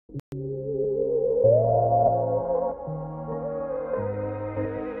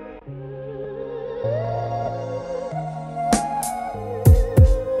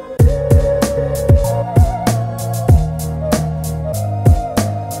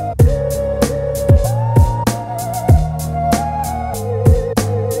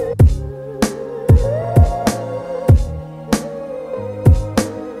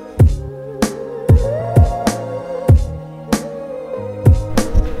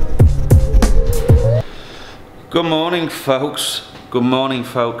Good morning, folks. Good morning,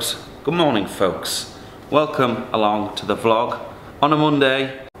 folks. Good morning, folks. Welcome along to the vlog on a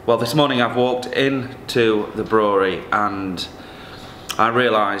Monday. Well, this morning I've walked into the brewery and I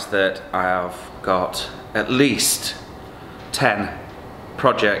realised that I have got at least 10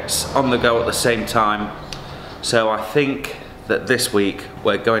 projects on the go at the same time. So I think that this week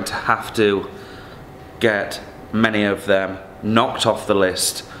we're going to have to get many of them knocked off the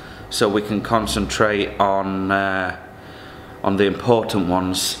list, so we can concentrate on the important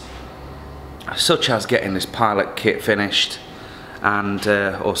ones, such as getting this pilot kit finished and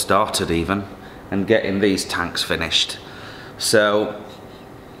or started even, and getting these tanks finished. So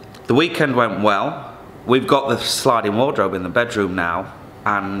the weekend went well. We've got the sliding wardrobe in the bedroom now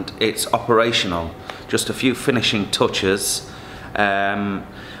and it's operational. Just a few finishing touches.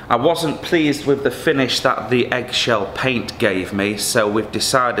 I wasn't pleased with the finish that the eggshell paint gave me, so we've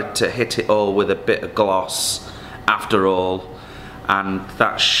decided to hit it all with a bit of gloss after all, and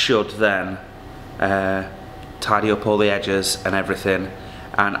that should then tidy up all the edges and everything.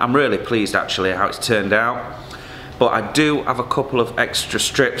 And I'm really pleased actually how it's turned out, but I do have a couple of extra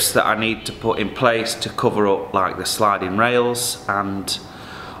strips that I need to put in place to cover up like the sliding rails and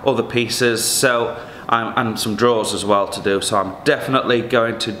other pieces, so and some drawers as well to do. So I'm definitely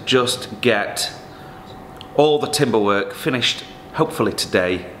going to just get all the timber work finished hopefully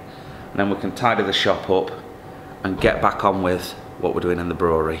today, and then we can tidy the shop up and get back on with what we're doing in the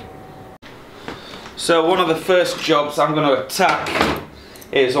brewery. So one of the first jobs I'm going to attack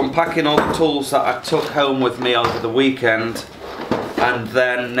is unpacking all the tools that I took home with me over the weekend, and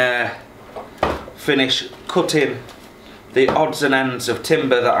then finish cutting the odds and ends of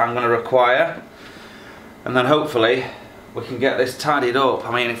timber that I'm going to require. And then hopefully we can get this tidied up.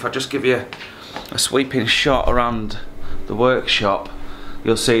 I mean, if I just give you a sweeping shot around the workshop,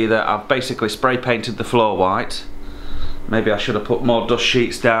 you'll see that I've basically spray painted the floor white. Maybe I should have put more dust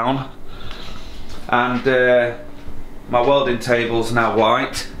sheets down. And my welding table's now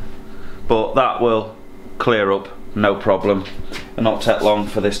white, but that will clear up, no problem. It'll not take long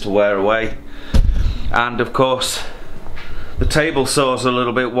for this to wear away. And of course, the table saw's a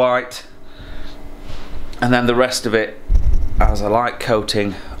little bit white. And then the rest of it has a light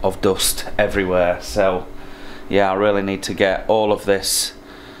coating of dust everywhere. So yeah, I really need to get all of this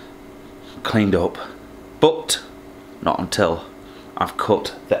cleaned up, but not until I've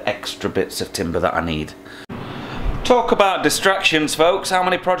cut the extra bits of timber that I need. Talk about distractions, folks. How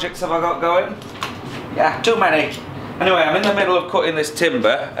many projects have I got going? Yeah, too many. Anyway, I'm in the middle of cutting this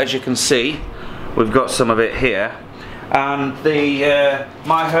timber. As you can see, we've got some of it here. And the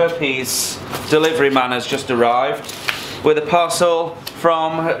My Herpes delivery man has just arrived with a parcel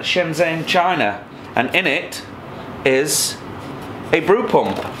from Shenzhen, China, and in it is a brew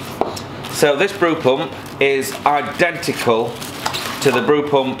pump. So this brew pump is identical to the brew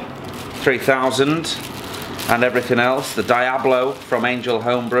pump 3000 and everything else, the Diablo from Angel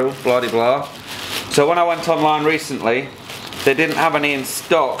Homebrew, blah de blah. So when I went online recently, they didn't have any in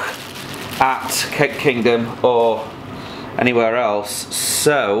stock at Cake Kingdom or anywhere else,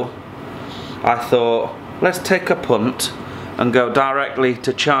 so I thought, let's take a punt and go directly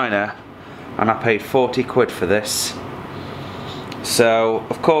to China, and I paid 40 quid for this. So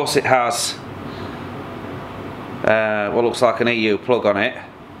of course it has what looks like an EU plug on it,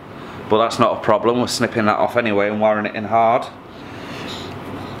 but that's not a problem. We're snipping that off anyway and wiring it in hard.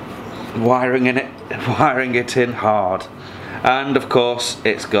 Wiring it in hard. And of course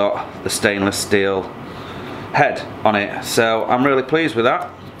it's got the stainless steel head on it, so I'm really pleased with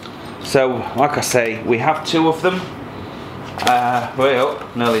that. So like I say, we have two of them. Way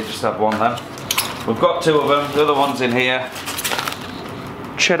up, nearly just had one then. We've got two of them, the other one's in here.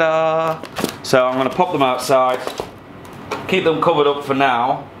 Ta-da! So I'm going to pop them outside, keep them covered up for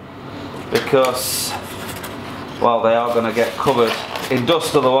now, because, well, they are going to get covered in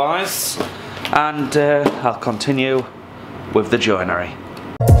dust otherwise, and I'll continue with the joinery.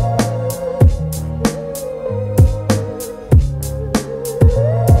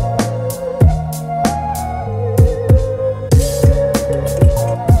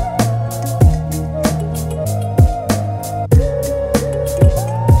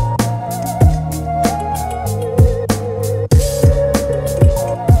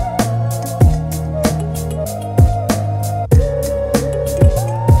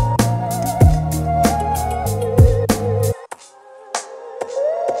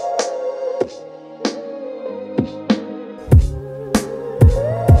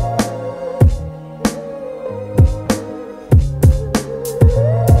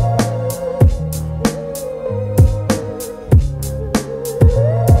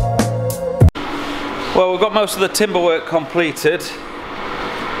 Well, we've got most of the timber work completed.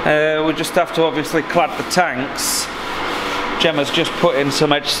 We just have to obviously clad the tanks. Gemma's just put in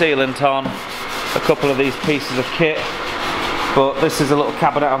some edge sealant on a couple of these pieces of kit. But this is a little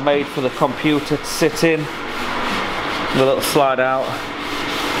cabinet I've made for the computer to sit in. The little slide out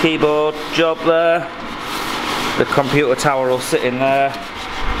keyboard job there. The computer tower will sit in there.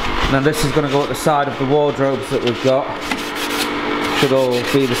 And then this is going to go at the side of the wardrobes that we've got. Should all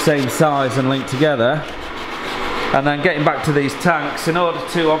be the same size and linked together. And then getting back to these tanks, in order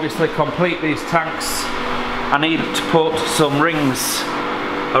to obviously complete these tanks, I need to put some rings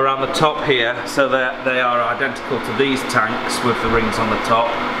around the top here so that they are identical to these tanks with the rings on the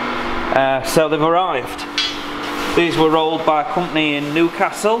top. So they've arrived. These were rolled by a company in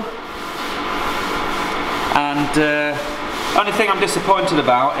Newcastle, and only thing I'm disappointed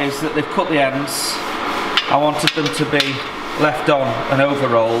about is that they've cut the ends. I wanted them to be left on and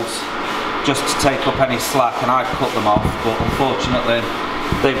over-rolled just to take up any slack, and I've cut them off, but unfortunately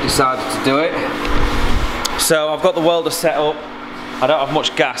they've decided to do it. So I've got the welder set up. I don't have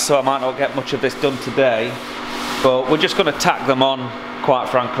much gas, so I might not get much of this done today, but we're just going to tack them on, quite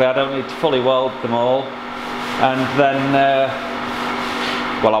frankly. I don't need to fully weld them all, and then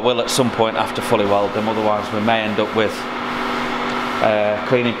well, I will at some point have to fully weld them, otherwise we may end up with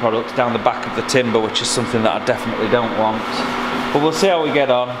cleaning products down the back of the timber, which is something that I definitely don't want. But we'll see how we get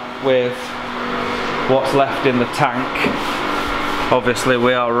on with what's left in the tank. Obviously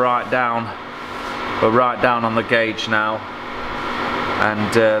we are right down, we're right down on the gauge now,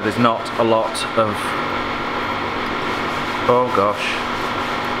 and there's not a lot of, oh gosh,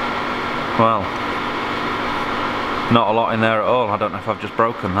 well, not a lot in there at all. I don't know if I've just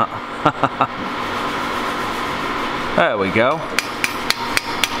broken that. There we go.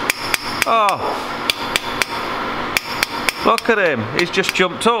 Oh, look at him, he's just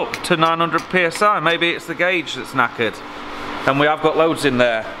jumped up to 900 psi. Maybe it's the gauge that's knackered, and we have got loads in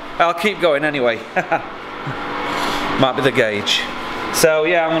there. I'll keep going anyway. Might be the gauge. So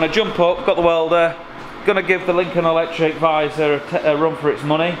yeah, I'm going to jump up, got the welder, going to give the Lincoln Electric visor a run for its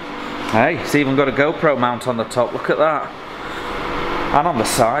money. Hey, it's even got a GoPro mount on the top, look at that. And on the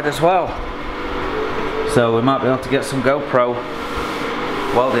side as well. So we might be able to get some GoPro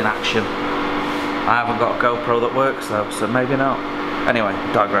welding action. I haven't got a GoPro that works though, so maybe not. Anyway,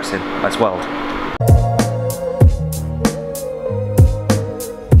 digressing, let's weld.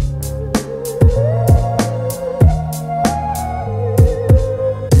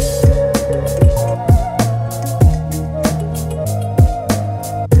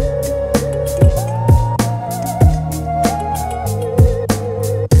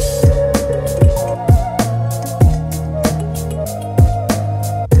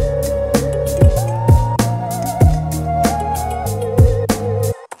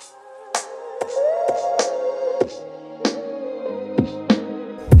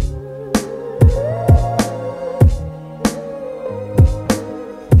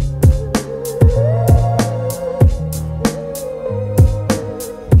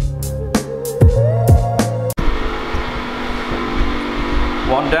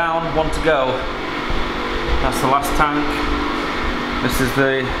 One down, one to go. That's the last tank. This is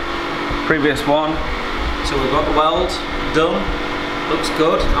the previous one. So we've got the weld done. Looks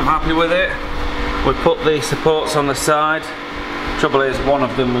good, I'm happy with it. We put the supports on the side. Trouble is, one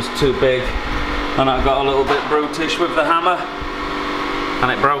of them was too big and I got a little bit brutish with the hammer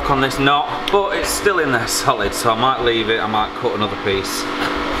and it broke on this knot, but it's still in there solid, so I might leave it, I might cut another piece.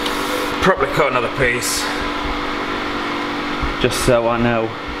 Probably cut another piece, just so I know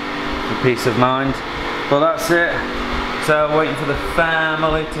for peace of mind. But that's it. So waiting for the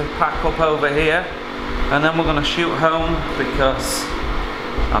family to pack up over here, and then we're going to shoot home because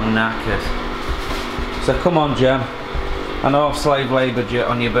I'm knackered. So come on, Jem. I know I've slave laboured you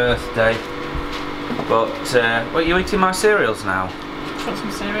on your birthday, but what, are you eating my cereals now? Got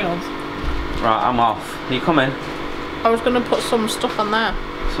some cereals. Right, I'm off. Are you coming? I was going to put some stuff on there.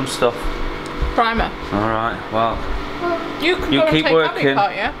 Some stuff. Primer. Alright, well. You can you go keep and take working.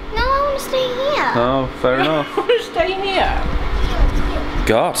 Abby, can't you? No, I want to stay here. Oh, fair enough. I want to stay here.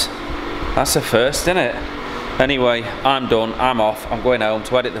 God, that's a first, isn't it? Anyway, I'm done, I'm off, I'm going home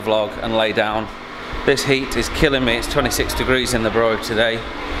to edit the vlog and lay down. This heat is killing me, it's 26 degrees in the brewery today,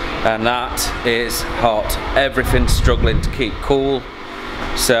 and that is hot. Everything's struggling to keep cool,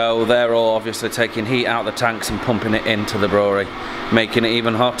 so they're all obviously taking heat out of the tanks and pumping it into the brewery, making it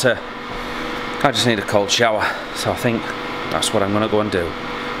even hotter. I just need a cold shower, so I think that's what I'm going to go and do.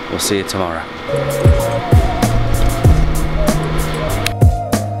 We'll see you tomorrow.